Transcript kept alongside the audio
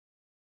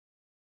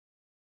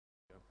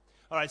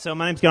All right, so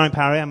my name's Geraint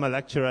Parry. I'm a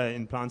lecturer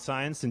in plant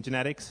science and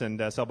genetics and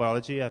cell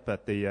biology up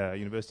at the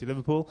University of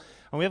Liverpool.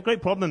 And we have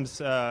great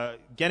problems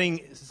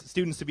getting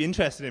students to be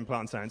interested in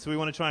plant science. So we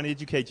want to try and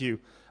educate you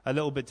a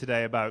little bit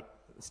today about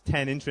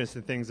 10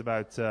 interesting things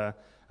about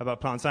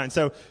plant science.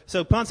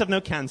 So plants have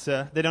no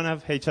cancer. They don't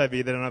have HIV.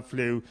 They don't have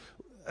flu.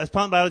 As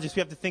plant biologists,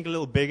 we have to think a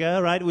little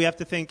bigger, right? We have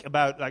to think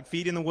about like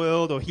feeding the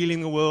world or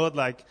healing the world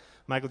like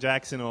Michael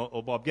Jackson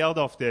or Bob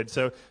Geldof did.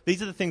 So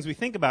these are the things we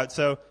think about.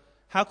 So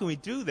how can we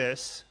do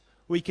this?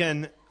 We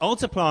can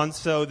alter plants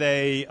so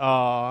they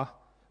are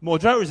more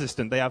drought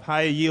resistant. They have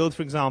higher yield,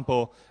 for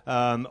example,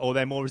 or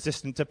they're more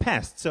resistant to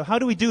pests. So how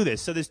do we do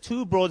this? So there's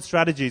two broad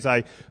strategies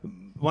I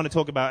want to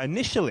talk about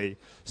initially.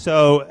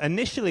 So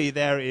initially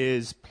there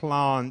is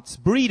plant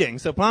breeding.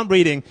 So plant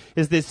breeding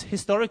is this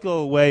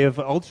historical way of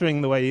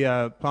altering the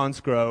way plants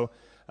grow.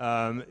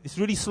 It's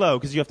really slow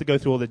because you have to go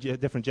through all the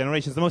different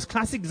generations. The most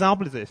classic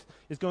example of this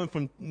is going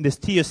from this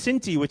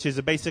teosinte, which is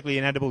basically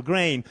an edible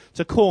grain,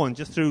 to corn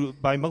just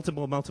by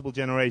multiple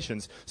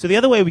generations. So the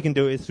other way we can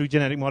do it is through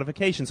genetic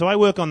modification. So I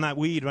work on that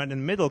weed right in the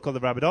middle called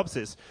the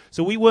Arabidopsis.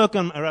 So we work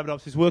on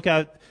Arabidopsis, work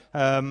out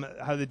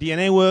how the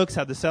DNA works,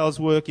 how the cells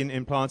work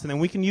in plants, and then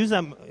we can use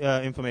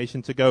that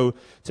information to go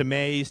to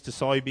maize, to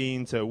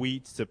soybean, to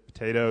wheat, to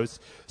potatoes.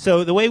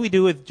 So the way we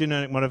do with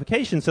genetic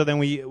modification, so then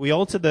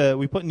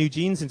we put new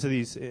genes into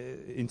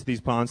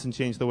these plants and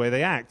change the way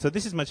they act. So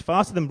this is much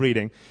faster than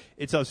breeding.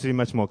 It's obviously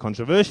much more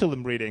controversial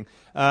than breeding,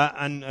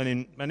 and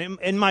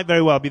it might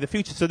very well be the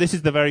future. So this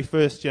is the very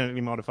first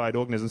genetically modified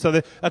organism.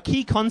 So a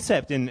key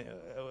concept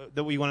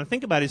that we want to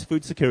think about is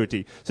food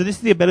security. So this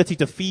is the ability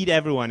to feed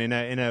everyone in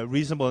a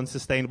reasonable and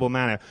sustainable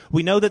manner.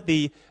 We know that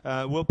the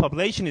world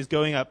population is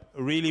going up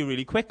really,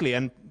 really quickly,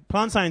 and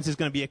plant science is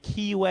going to be a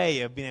key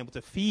way of being able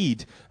to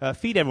feed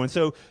everyone.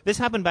 So this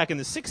happened back in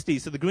the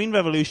 60s. So the Green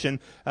Revolution,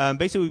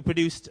 basically we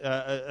produced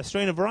a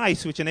strain of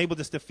rice which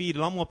enabled us to feed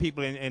a lot more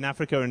people in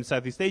Africa and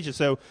Southeast Asia.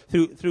 So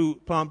through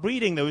plant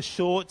breeding, there was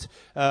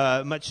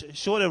much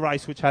shorter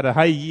rice which had a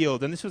high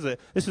yield, and this was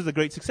a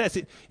great success.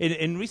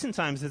 In recent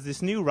times, there's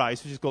this new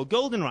rice which is called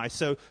golden rice.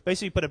 So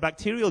basically, you put a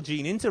bacterial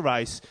gene into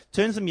rice,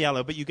 turns them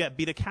yellow, but you get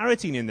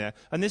beta-carotene in there,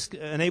 and this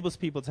enables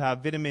people to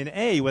have vitamin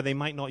A where they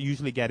might not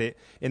usually get it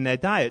in their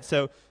diet.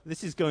 So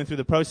this is going through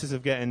the process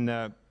of getting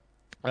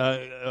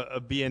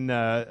being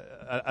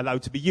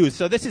allowed to be used.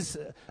 So this is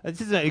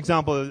an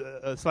example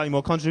slightly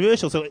more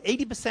controversial. So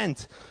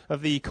 80%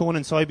 of the corn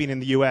and soybean in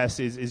the US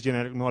is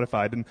genetically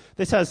modified, and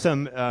this has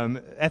some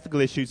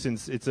ethical issues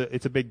since it's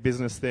a big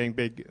business thing,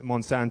 big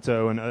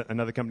Monsanto and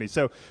other companies.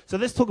 So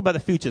let's talk about the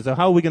future. So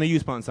how are we going to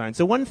use plant science?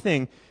 So one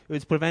thing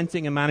is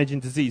preventing and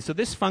managing disease. So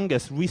this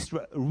fungus,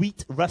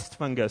 wheat rust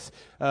fungus,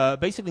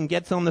 basically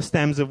gets on the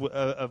stems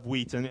of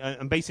wheat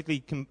and basically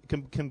can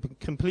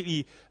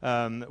completely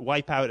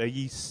wipe out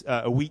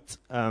a wheat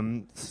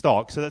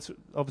stock. So that's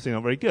obviously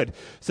not very good.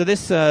 So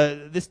this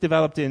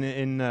developed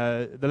in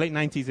the late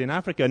 90s in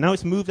Africa. Now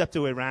it's moved up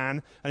to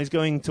Iran and is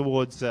going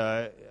towards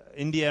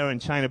India and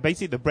China,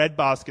 basically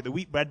the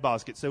wheat bread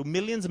basket. So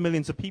millions and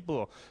millions of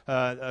people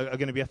are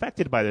going to be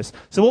affected by this.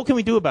 So what can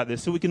we do about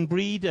this? So we can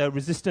breed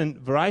resistant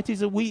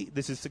varieties of wheat.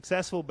 This is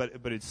successful, but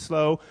it's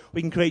slow.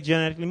 We can create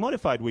genetically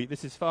modified wheat.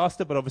 This is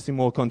faster, but obviously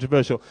more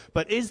controversial.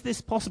 But is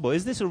this possible?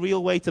 Is this a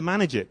real way to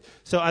manage it?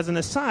 So as an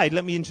aside,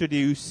 let me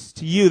introduce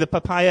to you the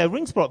papaya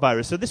ring spot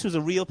virus. So this was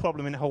a real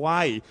problem in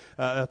Hawaii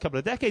a couple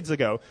of decades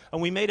ago,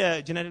 and we made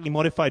a genetically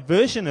modified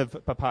version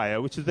of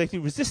papaya, which was basically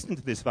resistant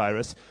to this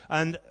virus,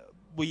 and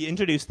we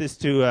introduced this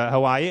to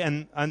Hawaii,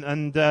 and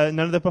none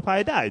of the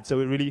papaya died.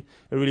 So it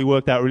really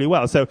worked out really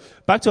well. So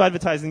back to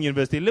advertising,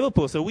 University of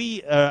Liverpool. So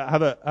we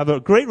have a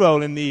great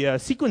role in the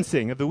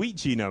sequencing of the wheat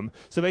genome.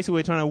 So basically,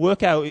 we're trying to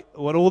work out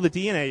what all the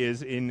DNA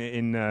is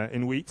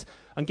in wheat,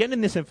 and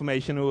getting this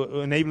information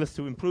will enable us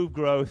to improve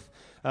growth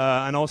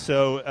and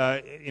also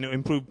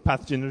improve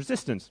pathogen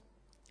resistance.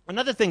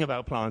 Another thing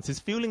about plants is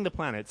fueling the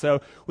planet.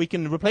 So we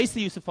can replace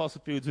the use of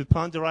fossil fuels with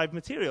plant-derived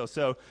materials.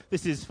 So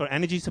this is for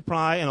energy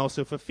supply and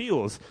also for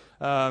fuels.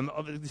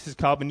 This is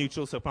carbon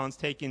neutral, so plants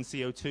take in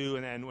CO2,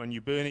 and then when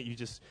you burn it, you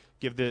just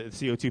give the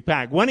CO2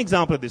 back. One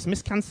example of this,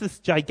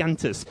 Miscanthus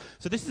gigantus.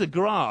 So this is a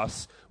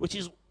grass which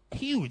is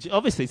huge,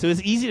 obviously, so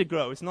it's easy to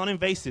grow. It's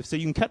non-invasive, so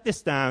you can cut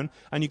this down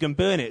and you can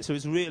burn it. So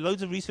there's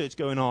loads of research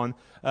going on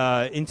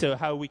into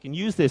how we can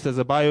use this as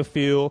a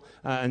biofuel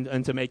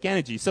and to make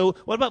energy. So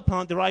what about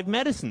plant-derived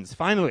medicines,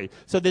 finally?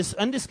 So there's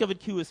undiscovered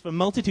cures for a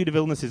multitude of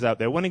illnesses out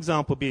there. One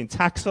example being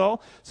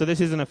Taxol. So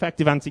this is an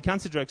effective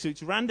anti-cancer drug,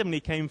 which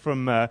randomly came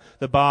from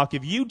the bark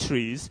of yew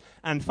trees.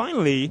 And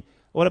finally,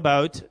 what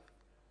about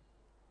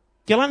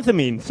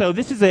galanthamine. So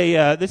this is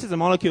a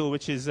molecule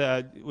which is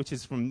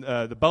from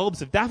the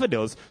bulbs of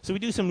daffodils. So we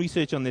do some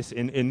research on this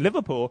in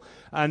Liverpool,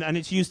 and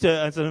it's used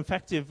as an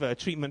effective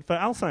treatment for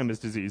Alzheimer's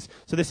disease.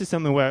 So this is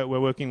something we're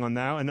working on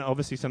now, and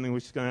obviously something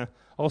which is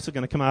also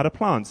going to come out of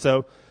plants.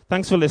 So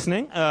thanks for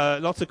listening.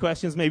 Lots of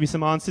questions, maybe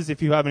some answers.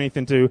 If you have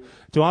anything to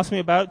ask me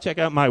about, check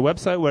out my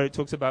website where it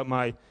talks about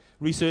my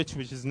research,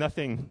 which is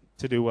nothing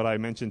to do with what I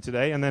mentioned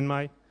today, and then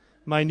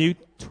my new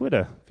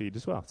Twitter feed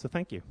as well. So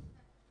thank you.